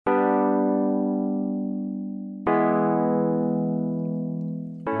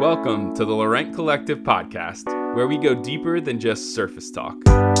Welcome to the Laurent Collective podcast, where we go deeper than just surface talk.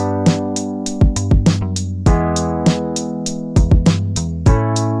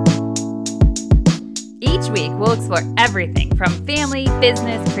 Each week, we'll explore everything from family,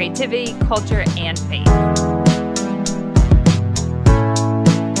 business, creativity, culture, and faith.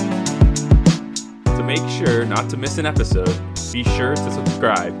 To make sure not to miss an episode, be sure to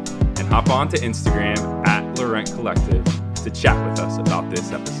subscribe and hop on to Instagram at Laurent Collective to chat with us about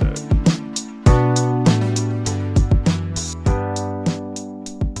this episode.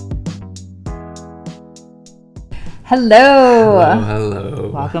 Hello. Hello.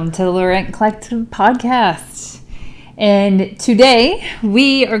 Welcome to the Laurent Collective podcast. And today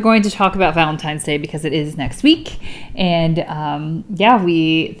we are going to talk about Valentine's Day because it is next week. And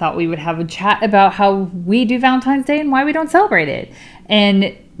we thought we would have a chat about how we do Valentine's Day and why we don't celebrate it.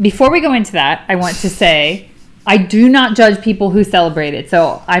 And before we go into that, I want to say I do not judge people who celebrate it.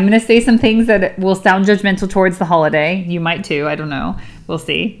 So I'm going to say some things that will sound judgmental towards the holiday. You might too. I don't know. We'll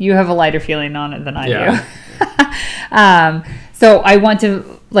see. You have a lighter feeling on it than I do. So I want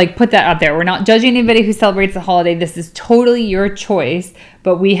to put that out there. We're not judging anybody who celebrates the holiday. This is totally your choice.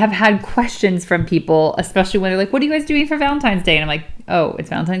 But we have had questions from people, especially when they're like, what are you guys doing for Valentine's Day? And I'm like, oh, it's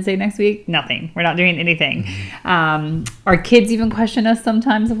Valentine's Day next week? Nothing. We're not doing anything. Our kids even question us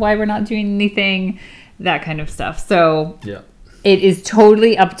sometimes of why we're not doing anything, that kind of stuff. So it is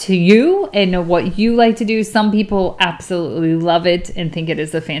totally up to you and what you like to do. Some people absolutely love it and think it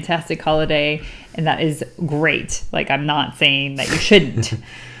is a fantastic holiday. And that is great. I'm not saying that you shouldn't.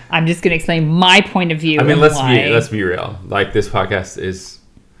 I'm just going to explain my point of view. I mean, let's be real. This podcast is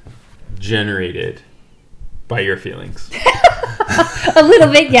generated by your feelings. A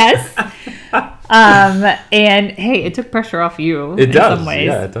little bit, yes. And hey, it took pressure off you. It does. Some ways.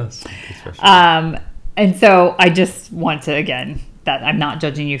 Yeah, it does. And so I just want to, again, that I'm not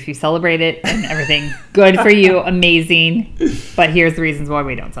judging you if you celebrate it and everything. Good for you. Amazing. But here's the reasons why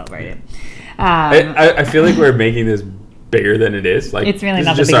we don't celebrate it. I feel like we're making this bigger than it is. It's really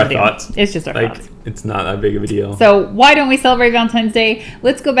not that big of a deal. It's just our thoughts. It's not that big of a deal. So why don't we celebrate Valentine's Day?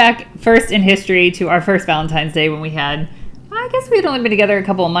 Let's go back first in history to our first Valentine's Day when we had, I guess we had only been together a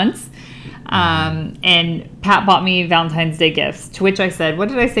couple of months. And Pat bought me Valentine's Day gifts, to which I said, what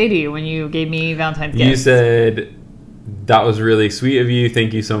did I say to you when you gave me Valentine's gifts? You said, that was really sweet of you.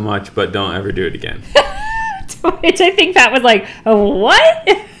 Thank you so much, but don't ever do it again. To which I think Pat was like, oh, what?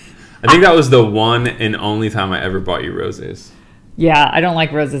 I think that was the one and only time I ever bought you roses. Yeah, I don't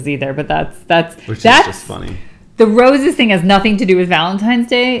like roses either, but that's is just funny. The roses thing has nothing to do with Valentine's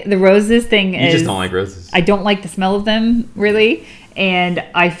Day. The roses thing You just don't like roses. I don't like the smell of them, really. And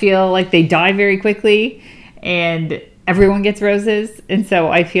I feel like they die very quickly. And everyone gets roses. And so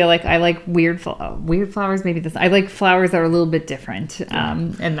I feel like I like weird flowers. Maybe I like flowers that are a little bit different.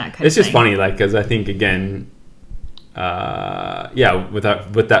 And that kind of thing. It's just funny, because I think, again, with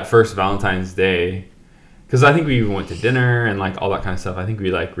that first Valentine's Day, because I think we even went to dinner and all that kind of stuff. I think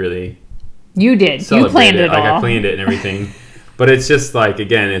we really... You did. You planned it all. I planned it and everything. But it's just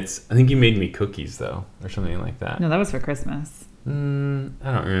again, I think you made me cookies though, or something like that. No, that was for Christmas. I don't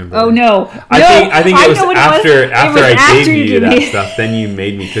remember. Oh no! I think it was after I gave you that stuff. Then you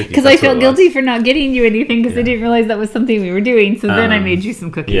made me cookies. Because I felt guilty for not getting you anything because I didn't realize that was something we were doing. So then I made you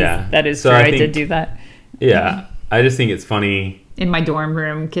some cookies. Yeah, that is true. I did do that. Yeah, I just think it's funny. In my dorm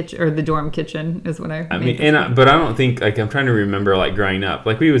room kitchen, or the dorm kitchen, is what I mean. But I don't think I'm trying to remember growing up.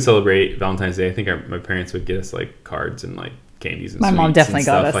 We would celebrate Valentine's Day. I think my parents would get us cards and candies and my mom definitely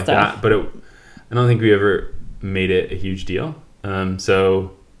got us stuff. That. But I don't think we ever made it a huge deal.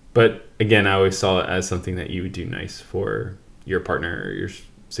 But again, I always saw it as something that you would do nice for your partner or your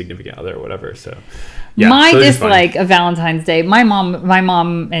significant other or whatever. So yeah. My dislike of Valentine's Day. My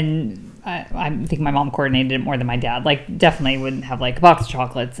mom and. I think my mom coordinated it more than my dad. Definitely would have a box of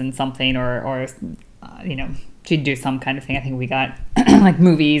chocolates and something, or she'd do some kind of thing. I think we got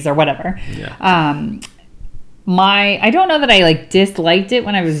movies or whatever. Yeah. I don't know that I disliked it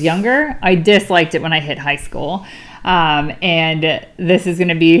when I was younger. I disliked it when I hit high school. And this is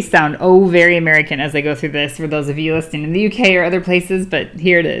going to sound very American as I go through this for those of you listening in the UK or other places, but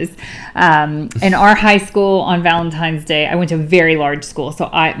here it is. In our high school on Valentine's Day, I went to a very large school. So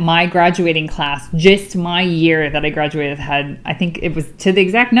my graduating class, just my year that I graduated had, I think it was to the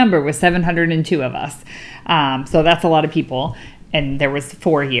exact number, was 702 of us. So that's a lot of people. And there was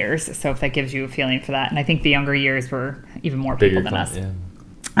 4 years. So if that gives you a feeling for that. And I think the younger years were even more people than us.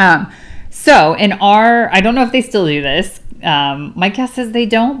 Yeah. So I don't know if they still do this. My guess is they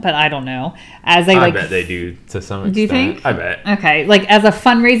don't, but I don't know. I bet they do to some extent. Do you think? I bet. Okay. As a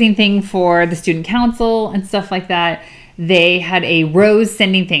fundraising thing for the student council and stuff like that, they had a rose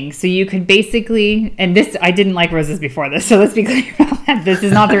sending thing. So you could basically, and this, I didn't like roses before this, so let's be clear about that. This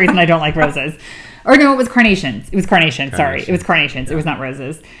is not the reason I don't like roses. Or no, it was carnations. It was carnations. Sorry, it was carnations. Yeah. It was not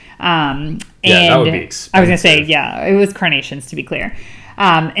roses. And that would be expensive. I was going to say, yeah, it was carnations, to be clear.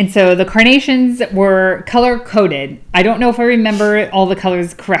 And so the carnations were color coded. I don't know if I remember all the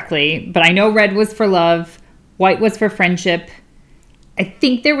colors correctly, but I know red was for love, white was for friendship. I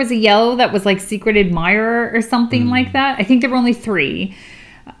think there was a yellow that was like secret admirer or something like that. I think there were only 3.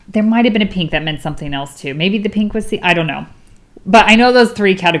 There might have been a pink that meant something else too. Maybe the pink was I don't know. But I know those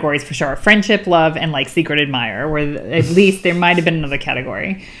 3 categories for sure. Friendship, love, and like secret admirer, where at least there might have been another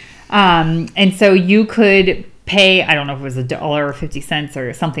category. And so you could pay, I don't know if it was $1 or 50 cents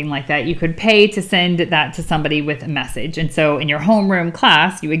or something like that. You could pay to send that to somebody with a message. And so in your homeroom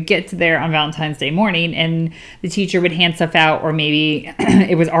class, you would get to there on Valentine's Day morning and the teacher would hand stuff out, or maybe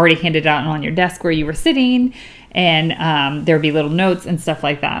it was already handed out on your desk where you were sitting, and there would be little notes and stuff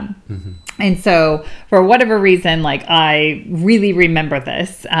like that. Mm-hmm. And so for whatever reason, like I really remember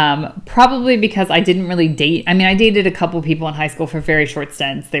this, probably because I didn't really date. I mean, I dated a couple people in high school for very short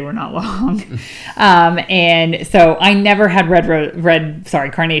stints. They were not long. And so I never had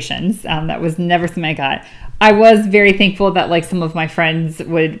carnations. That was never something I got. I was very thankful that like some of my friends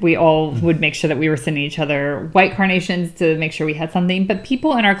we all would make sure that we were sending each other white carnations to make sure we had something. But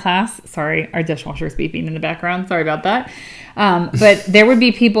people in our class, sorry, our dishwasher is beeping in the background. Sorry about that. But there would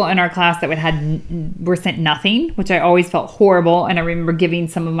be people in our class that were sent nothing, which I always felt horrible. And I remember giving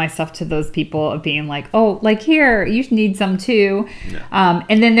some of my stuff to those people of being like, oh, like here, you need some too. Yeah.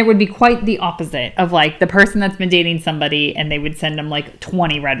 And then there would be quite the opposite of like the person that's been dating somebody and they would send them like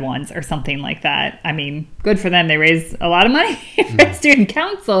 20 red ones or something like that. I mean, good for them. They raise a lot of money for student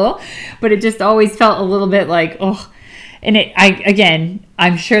council, but it just always felt a little bit like, oh, and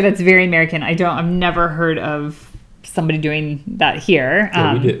I'm sure that's very American. I've never heard of somebody doing that here.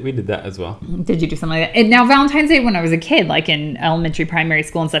 Yeah, we did that as well. Did you do something like that? And now Valentine's Day, when I was a kid, like in elementary, primary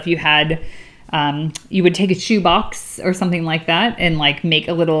school and stuff, you had, you would take a shoebox or something like that and like make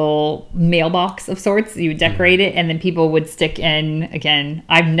a little mailbox of sorts. You would decorate it, and then people would stick in. Again,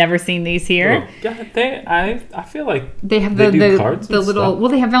 I've never seen these here. I feel like they have the cards. The little stuff.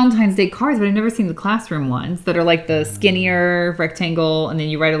 Well, they have Valentine's Day cards, but I've never seen the classroom ones that are like the skinnier rectangle, and then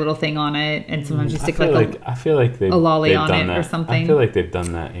you write a little thing on it, and sometimes you stick I feel like a lolly on it or something. I feel like they've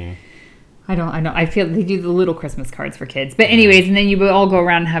done that here. I know. I feel they do the little Christmas cards for kids. But anyways, and then you would all go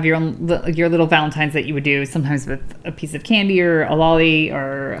around and have your little Valentines that you would do, sometimes with a piece of candy or a lolly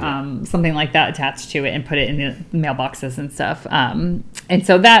or something like that attached to it, and put it in the mailboxes and stuff. And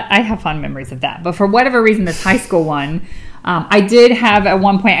so that, I have fond memories of that. But for whatever reason, this high school one, I did have, at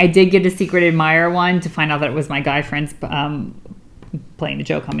one point, I did get a secret admirer one to find out that it was my guy friends playing a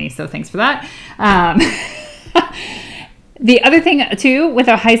joke on me. So thanks for that. The other thing, too, with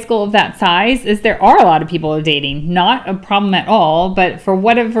a high school of that size is there are a lot of people dating. Not a problem at all, but for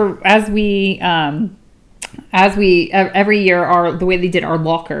whatever, as we every year, the way they did our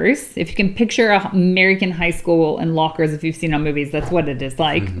lockers, if you can picture an American high school and lockers, if you've seen on movies, that's what it is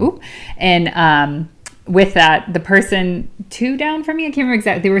like. Mm-hmm. Oop. And with that, the person 2 down from me, I can't remember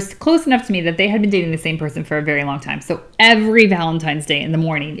exactly, they were close enough to me that they had been dating the same person for a very long time. So every Valentine's Day in the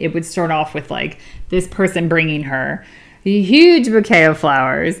morning, it would start off with like this person bringing her a huge bouquet of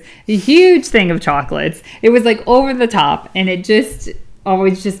flowers, a huge thing of chocolates. It was like over the top, and it just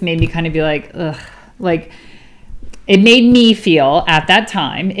always just made me kind of be like, ugh. Like, it made me feel, at that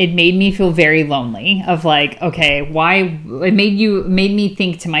time, it made me feel very lonely of like, okay, why, it made me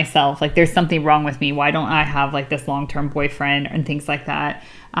think to myself, like, there's something wrong with me. Why don't I have like this long-term boyfriend and things like that?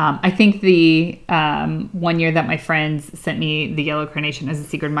 I think the one year that my friends sent me the yellow carnation as a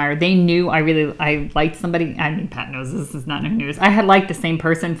secret admirer, they knew I liked somebody. I mean, Pat knows this is not new news. I had liked the same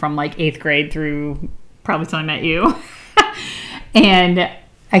person from like 8th grade through probably till I met you. And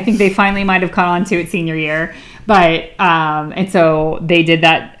I think they finally might have caught on to it senior year. But, and so they did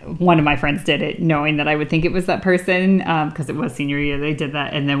that. One of my friends did it knowing that I would think it was that person, because it was senior year. They did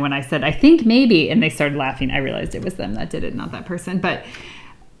that. And then when I said, I think maybe, and they started laughing, I realized it was them that did it, not that person. But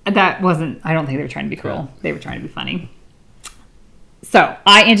that wasn't, I don't think they were trying to be cruel. They were trying to be funny. So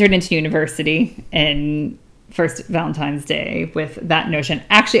I entered into university in first Valentine's Day with that notion.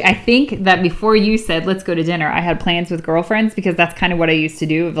 Actually, I think that before you said, let's go to dinner, I had plans with girlfriends, because that's kind of what I used to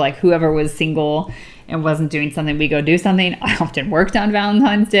do. Of like, whoever was single and wasn't doing something, we go do something. I often worked on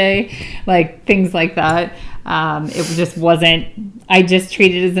Valentine's Day, like things like that. It just wasn't, I just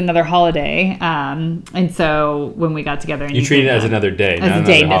treated it as another holiday. And so when we got together, and you treat it as another day, as a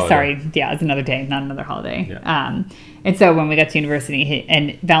day, sorry. Yeah, as another day, not another holiday. Yeah. And so when we got to university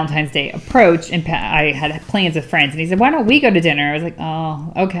and Valentine's Day approached, and I had plans with friends, and he said, "Why don't we go to dinner?" I was like,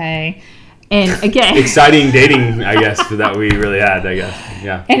 "Oh, okay." And again, exciting dating, I guess, that we really had, I guess.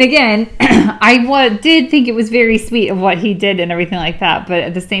 Yeah. And again, I did think it was very sweet of what he did and everything like that. But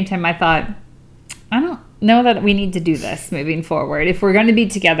at the same time, I thought, I don't know that we need to do this moving forward. If we're going to be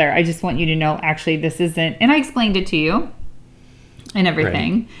together, I just want you to know, actually, this isn't. And I explained it to you and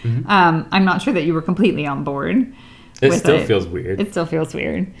everything. Right. Mm-hmm. I'm not sure that you were completely on board. It still feels weird. It still feels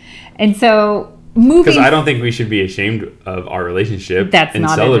weird. And so moving... Because I don't think we should be ashamed of our relationship. That's and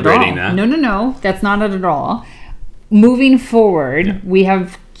not celebrating it at all. that. No. That's not it at all. Moving forward, we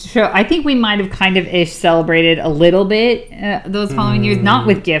have... I think we might have kind of ish celebrated a little bit those following years. Not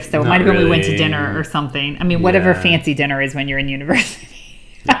with gifts, though. It might have been we went to dinner or something. I mean, whatever fancy dinner is when you're in university.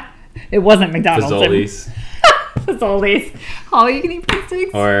 It wasn't McDonald's. Fazoli's. All you can eat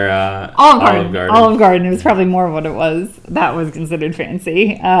breadsticks. Or Olive Garden. Olive Garden. It was probably more what it was. That was considered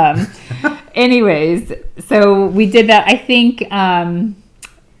fancy. Anyways, so we did that. I think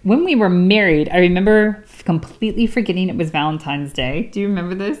when we were married, I remember completely forgetting it was Valentine's Day. Do you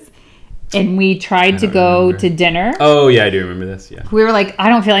remember this? And we tried to go to dinner. Oh, yeah, I do remember this, yeah. We were like, I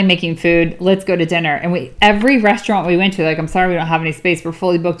don't feel like making food. Let's go to dinner. And every restaurant we went to, like, I'm sorry we don't have any space. We're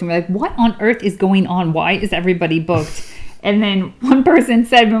fully booked. And we're like, what on earth is going on? Why is everybody booked? And then one person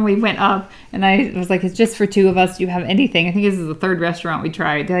said when we went up, and I was like, it's just for two of us. Do you have anything? I think this is the third restaurant we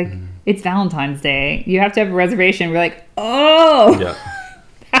tried. They're like, it's Valentine's Day. You have to have a reservation. We're like, oh. Yeah.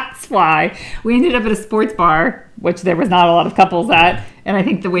 That's why. We ended up at a sports bar, which there was not a lot of couples at. And I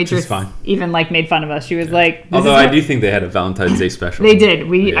think the waitress even like made fun of us. She was like, although I do think they had a Valentine's Day special. They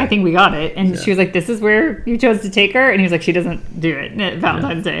did. I think we got it. And she was like, this is where you chose to take her. And he was like, she doesn't do it at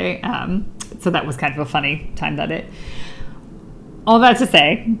Valentine's Day. So that was kind of a funny time that it. All that to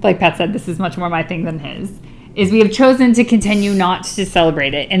say, like Pat said, this is much more my thing than his. Is we have chosen to continue not to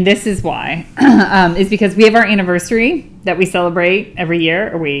celebrate it. And this is why. Is because we have our anniversary that we celebrate every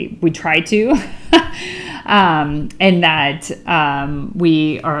year, or we try to. And that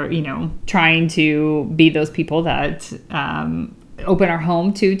we are, trying to be those people that open our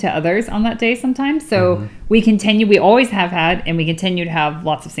home to others on that day sometimes. So we always have had, and we continue to have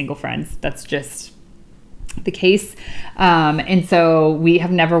lots of single friends. That's just the case. And so we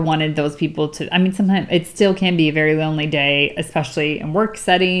have never wanted those people to, I mean, sometimes it still can be a very lonely day, especially in work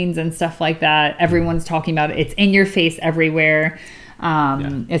settings and stuff like that. Everyone's talking about it. It's in your face everywhere.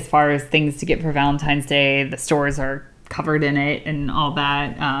 As far as things to get for Valentine's Day, the stores are covered in it and all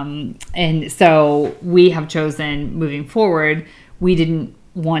that. And so we have chosen moving forward, we didn't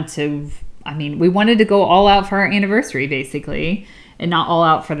want to, we wanted to go all out for our anniversary basically, and not all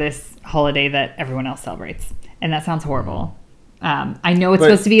out for this holiday that everyone else celebrates. And that sounds horrible. I know it's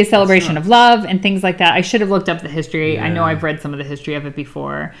supposed to be a celebration of love and things like that. I should have looked up the history. I know I've read some of the history of it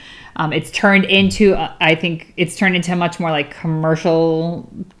before. It's turned into, I think it's turned into a much more like commercial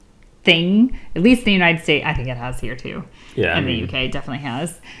thing, at least in the United States. I think it has here too. Yeah. And the UK it definitely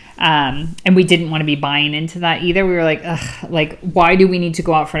has. And we didn't want to be buying into that either. We were like, ugh, like, why do we need to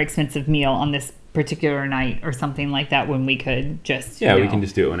go out for an expensive meal on this particular night or something like that when we could just we can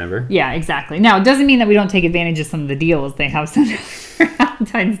just do it whenever. Yeah, exactly. Now it doesn't mean that we don't take advantage of some of the deals they have for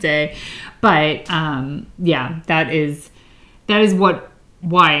Valentine's Day, but that is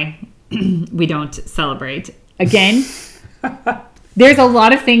why we don't celebrate. Again, there's a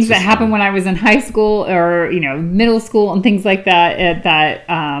lot of things that happened when I was in high school or middle school and things like that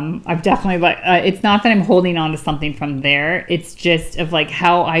I've definitely it's not that I'm holding on to something from there. It's just of like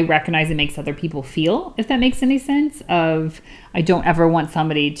how I recognize it makes other people feel, if that makes any sense. Of I don't ever want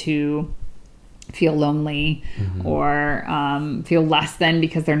somebody to feel lonely or feel less than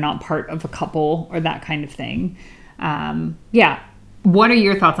because they're not part of a couple or that kind of thing. What are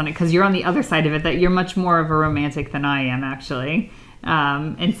your thoughts on it? Because you're on the other side of it, that you're much more of a romantic than I am, actually.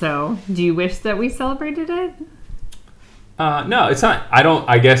 And so, do you wish that we celebrated it? No, it's not.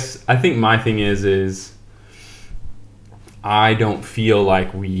 I think my thing is I don't feel like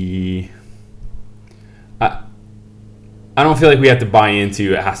I don't feel like we have to buy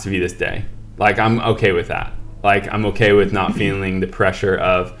into it has to be this day. Like, I'm okay with that. Like, I'm okay with not feeling the pressure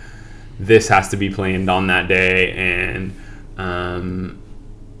of this has to be planned on that day, and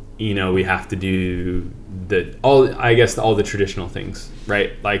we have to do all the traditional things,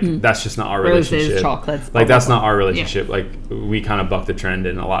 right? Like that's just not our relationship. Roses, chocolates, like that's not our relationship. Yeah. Like we kind of buck the trend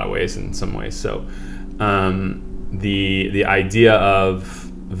in a lot of ways, in some ways. So the idea of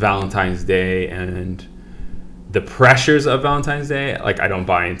Valentine's Day and the pressures of Valentine's Day, like I don't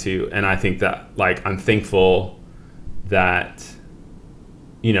buy into, and I think that like I'm thankful that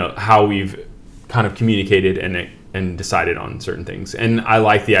how we've kind of communicated and and decided on certain things. And I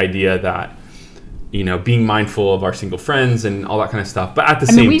like the idea that, you know, being mindful of our single friends and all that kind of stuff. But at the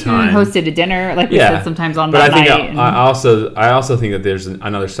same time, we hosted a dinner, like we said, sometimes on that night. But I think I also think that there's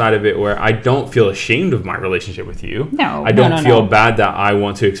another side of it where I don't feel ashamed of my relationship with you. No, I don't feel bad that I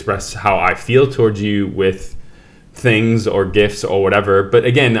want to express how I feel towards you with things or gifts or whatever. But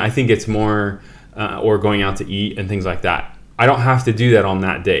again, I think it's more, or going out to eat and things like that. I don't have to do that on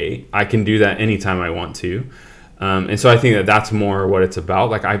that day. I can do that anytime I want to. And so I think that that's more what it's about.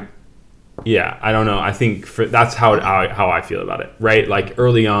 Like I don't know. I think that's how I feel about it, right? Like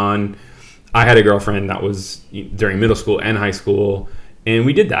early on, I had a girlfriend that was during middle school and high school, and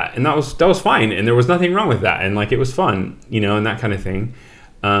we did that, and that was fine, and there was nothing wrong with that, and like it was fun, you know, and that kind of thing.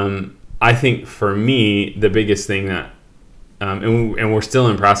 I think for me, the biggest thing that, and we're still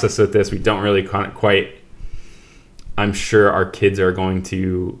in process with this. We don't really quite. I'm sure our kids are going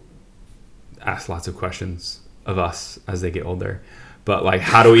to ask lots of questions of us as they get older. But like,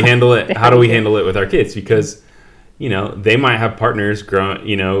 how do we handle it? How do we handle it with our kids? Because, you know, they might have partners growing,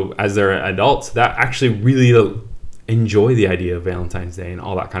 you know, as they're adults that actually really enjoy the idea of Valentine's Day and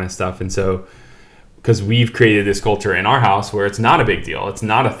all that kind of stuff. And so, because we've created this culture in our house where it's not a big deal, it's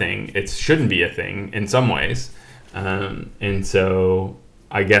not a thing, it shouldn't be a thing in some ways. And so,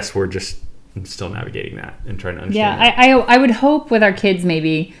 I guess we're just still navigating that and trying to understand. Yeah, I would hope with our kids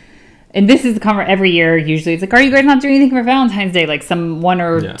maybe. And this is the conversation every year. Usually it's like, are you guys not doing anything for Valentine's Day? Like one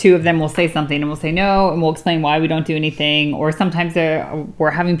or two of them will say something and we'll say no, and we'll explain why we don't do anything. Or sometimes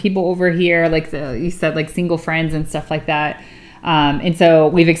we're having people over here, like you said, like single friends and stuff like that. And so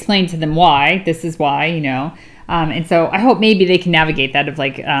we've explained to them why. This is why, you know. And so I hope maybe they can navigate that of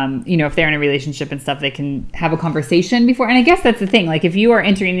like, you know, if they're in a relationship and stuff, they can have a conversation before. And I guess that's the thing. Like if you are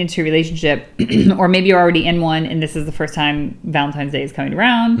entering into a relationship or maybe you're already in one and this is the first time Valentine's Day is coming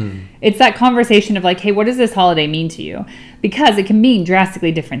around, it's that conversation of like, hey, what does this holiday mean to you? Because it can mean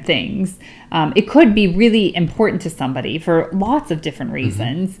drastically different things. It could be really important to somebody for lots of different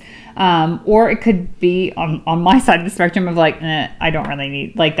reasons. Or it could be on my side of the spectrum of like, I don't really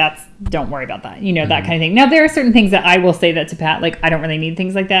need, like don't worry about that, you know, that kind of thing. Now there are certain things that I will say that to Pat, like I don't really need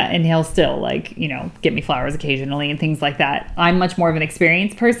things like that. And he'll still like, you know, get me flowers occasionally and things like that. I'm much more of an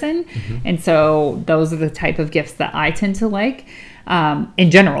experienced person. And so those are the type of gifts that I tend to like.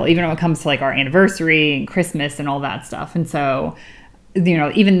 In general, even when it comes to like our anniversary and Christmas and all that stuff. And so, you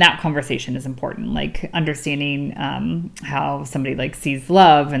know, even that conversation is important, like understanding how somebody like sees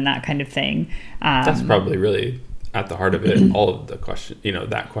love and that kind of thing. That's probably really at the heart of it. All of the question, you know,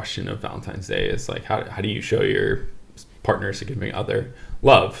 that question of Valentine's Day is like, how do you show your partner, significant other,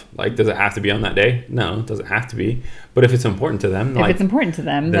 love? Like, does it have to be on that day? No, it doesn't have to be. But if it's important to them,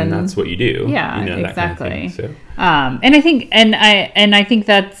 then that's what you do. Yeah, you know, exactly. That kind of thing, so. And I think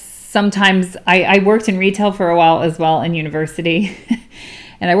that's sometimes I worked in retail for a while as well in university.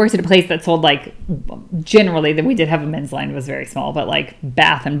 And I worked at a place that sold like, generally that we did have a men's line, it was very small, but like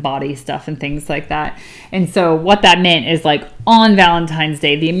bath and body stuff and things like that. And so what that meant is like on Valentine's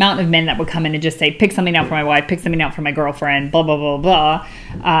Day, the amount of men that would come in and just say, pick something out for my wife, pick something out for my girlfriend, blah, blah, blah, blah.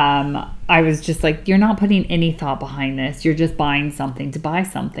 I was just like, you're not putting any thought behind this. You're just buying something to buy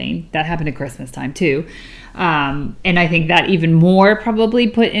something. That happened at Christmas time too. And I think that even more probably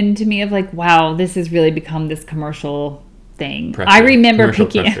put into me of like, wow, this has really become this commercial thing. Pressure. I remember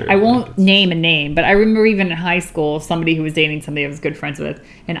picking, I won't name a name, but I remember even in high school, somebody who was dating somebody I was good friends with,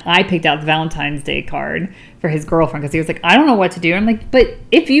 and I picked out the Valentine's Day card for his girlfriend because he was like, I don't know what to do. And I'm like, but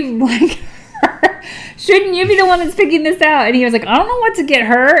if you like her, shouldn't you be the one that's picking this out? And he was like, I don't know what to get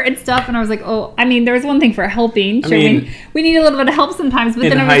her and stuff. And I was like, oh, I mean, there was one thing for helping. Sure, we need a little bit of help sometimes. But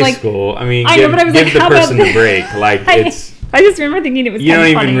then I was like, in high school, I mean, give the person a break. Like, I just remember thinking it was you don't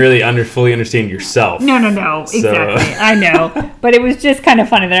even funny. Really fully understand yourself. No, exactly. I know, but it was just kind of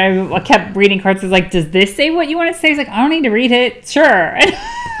funny that I kept reading cards. I was like, does this say what you want to say? He's like, I don't need to read it. Sure.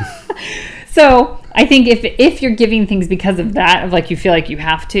 So I think if you're giving things because of that, of like you feel like you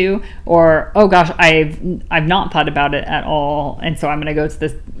have to, or oh gosh, I've not thought about it at all, and so I'm going to go to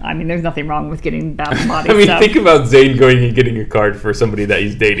this. I mean, there's nothing wrong with getting bath and body stuff. Think about Zane going and getting a card for somebody that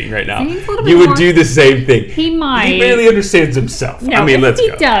he's dating right now. You would do the same thing. He might. He barely understands himself. No, let's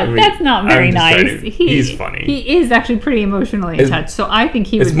go. He does. That's not very nice. He's funny. He is actually pretty emotionally in touch, so I think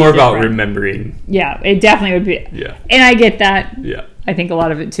he would. It's more about remembering. Yeah, it definitely would be. Yeah, and I get that. Yeah. I think a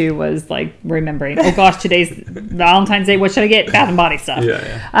lot of it too was like remembering, oh gosh, today's Valentine's Day. What should I get? Bath and Body stuff.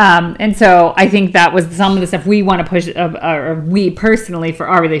 Yeah. And so I think that was some of the stuff we want to push, or we personally for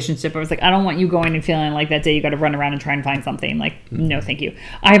our relationship. I was like, I don't want you going and feeling like that day you got to run around and try and find something. Like, no, thank you.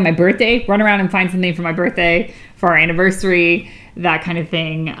 I have my birthday, run around and find something for my birthday, for our anniversary, that kind of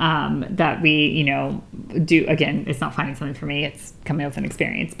thing. That we, you know, do. Again, it's not finding something for me. It's coming up with an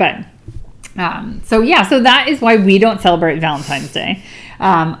experience, but. So that is why we don't celebrate Valentine's Day.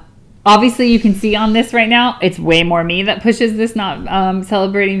 Obviously you can see on this right now, it's way more me that pushes this not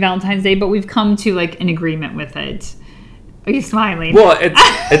celebrating Valentine's Day, but we've come to like an agreement with it. Are you smiling? Well,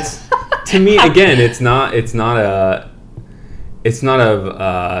 it's to me again, it's not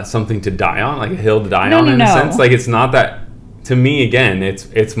something to die on, like a hill to die on in a sense. Like it's not that. To me again,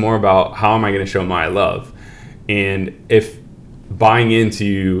 it's more about how am I going to show my love, and if buying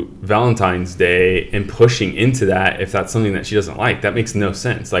into Valentine's Day and pushing into that, if that's something that she doesn't like, that makes no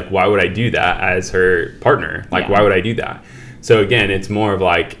sense. Like, why would I do that as her partner? Like, why would I do that? So again, it's more of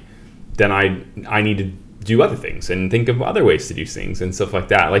like, then I need to do other things and think of other ways to do things and stuff like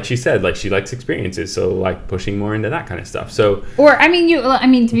that. Like she said, like she likes experiences, so like pushing more into that kind of stuff. So, or to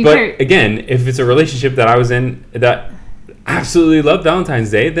be clear, again, if it's a relationship that I was in that absolutely love Valentine's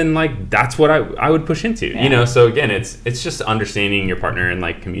Day, then like that's what I would push into, you know. So again, it's just understanding your partner and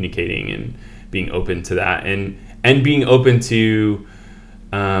like communicating and being open to that, and being open to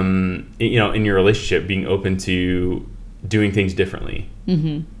you know, in your relationship, being open to doing things differently.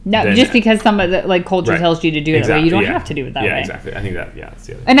 No, just because some of the like culture tells you to do it that way, you don't have to do it that way. Yeah, exactly. I think that that's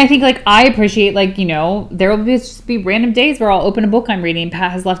the other thing. And I think like I appreciate, like, you know, there will just be random days where I'll open a book I'm reading.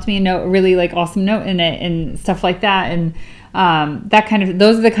 Pat has left me a really like awesome note in it and stuff like that, and that kind of,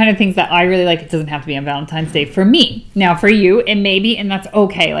 those are the kind of things that I really like. It doesn't have to be on Valentine's Day for me. Now for you, it may be, and that's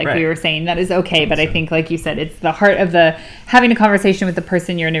okay. Like we were saying, that is okay. But I think, like you said, it's the heart of the having a conversation with the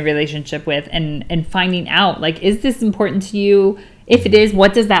person you're in a relationship with, and finding out, like, is this important to you? If it is,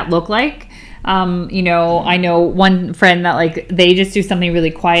 what does that look like? You know, I know one friend that like they just do something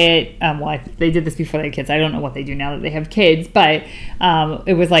really quiet. They did this before they had kids. I don't know what they do now that they have kids, but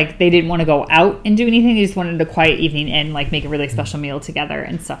it was like they didn't want to go out and do anything. They just wanted a quiet evening and like make a really special meal together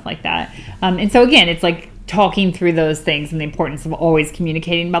and stuff like that. And so again, it's like talking through those things and the importance of always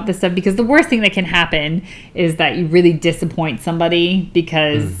communicating about this stuff, because the worst thing that can happen is that you really disappoint somebody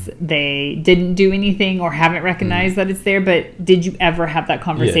because they didn't do anything or haven't recognized that it's there. But did you ever have that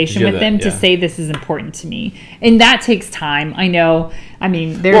conversation with them to say, this is important to me? And that takes time. I know. I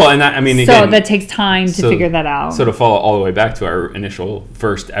mean, that takes time to figure that out. So to follow all the way back to our initial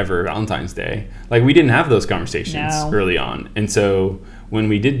first ever Valentine's Day, like we didn't have those conversations early on. And so when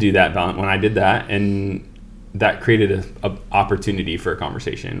we did do that, when I did that, and that created a opportunity for a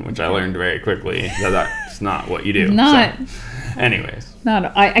conversation, which I learned very quickly that that's not what you do. Anyways.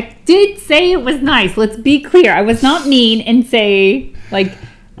 I did say it was nice. Let's be clear. I was not mean and say, like,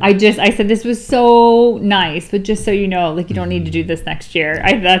 I said this was so nice, but just so you know, like, you don't need to do this next year.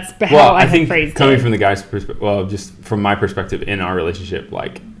 That's how I think phrased coming it. From the guy's perspective, well, just from my perspective in our relationship,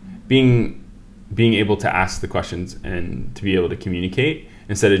 like being able to ask the questions and to be able to communicate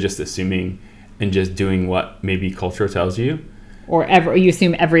instead of just assuming and just doing what maybe culture tells you, or you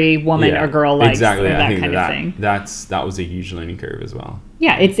assume every woman or girl likes, exactly. Or that I think kind of thing. That was a huge learning curve as well.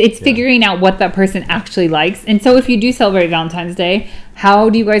 Yeah, it's figuring out what that person actually likes. And so if you do celebrate Valentine's Day,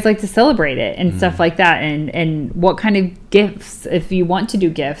 how do you guys like to celebrate it and stuff like that? And what kind of gifts, if you want to do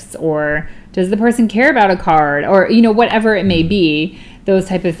gifts, or does the person care about a card, or, you know, whatever it may be, those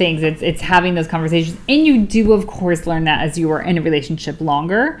type of things. It's having those conversations. And you do, of course, learn that as you are in a relationship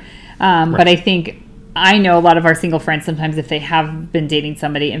longer. But I know a lot of our single friends, sometimes if they have been dating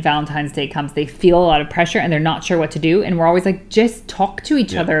somebody and Valentine's Day comes, they feel a lot of pressure and they're not sure what to do. And we're always like, just talk to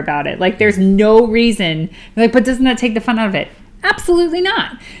each other about it. Like, there's no reason. They're like, but doesn't that take the fun out of it? Absolutely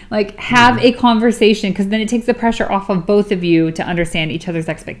not. Like, have a conversation, because then it takes the pressure off of both of you to understand each other's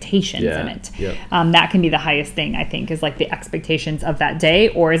expectations in it. That can be the highest thing, I think, is like the expectations of that day,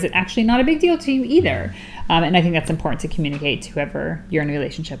 or is it actually not a big deal to you either? And I think that's important to communicate to whoever you're in a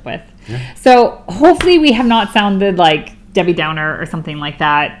relationship with. So hopefully we have not sounded like Debbie Downer or something like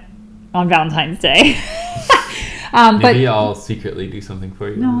that on Valentine's Day. Maybe I'll secretly do something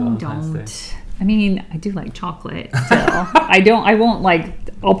for you on Valentine's Day. I mean, I do like chocolate still.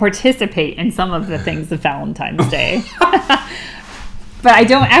 I'll participate in some of the things of Valentine's Day. But I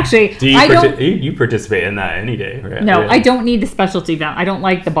don't actually. You participate in that any day, right? No, I don't need the specialty. I don't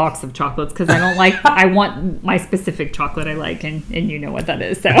like the box of chocolates, because I don't like. I want my specific chocolate I like, and you know what that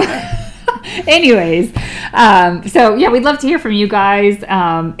is. So Anyways, so yeah, we'd love to hear from you guys.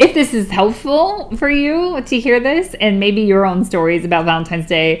 If this is helpful for you to hear this and maybe your own stories about Valentine's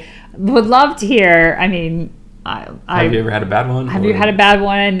Day, would love to hear. I mean, have you ever had a bad one? Have you had a bad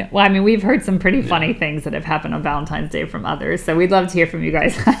one? Well, I mean, we've heard some pretty funny things that have happened on Valentine's Day from others. So we'd love to hear from you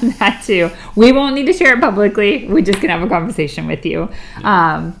guys on that too. We won't need to share it publicly. We're just going to have a conversation with you.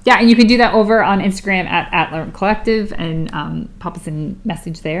 And you can do that over on Instagram at Learn Collective and pop us a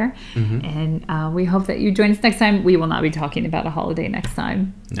message there. Mm-hmm. And we hope that you join us next time. We will not be talking about a holiday next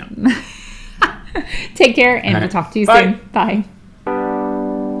time. No. Take care, and we'll talk to you soon. Bye.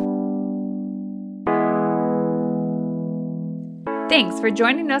 Thanks for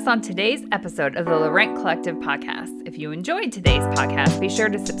joining us on today's episode of the Laurent Collective podcast. If you enjoyed today's podcast, be sure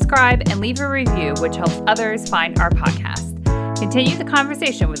to subscribe and leave a review, which helps others find our podcast. Continue the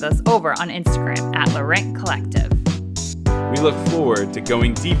conversation with us over on Instagram at Laurent Collective. We look forward to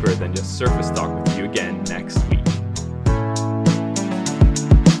going deeper than just surface talk with you again next week.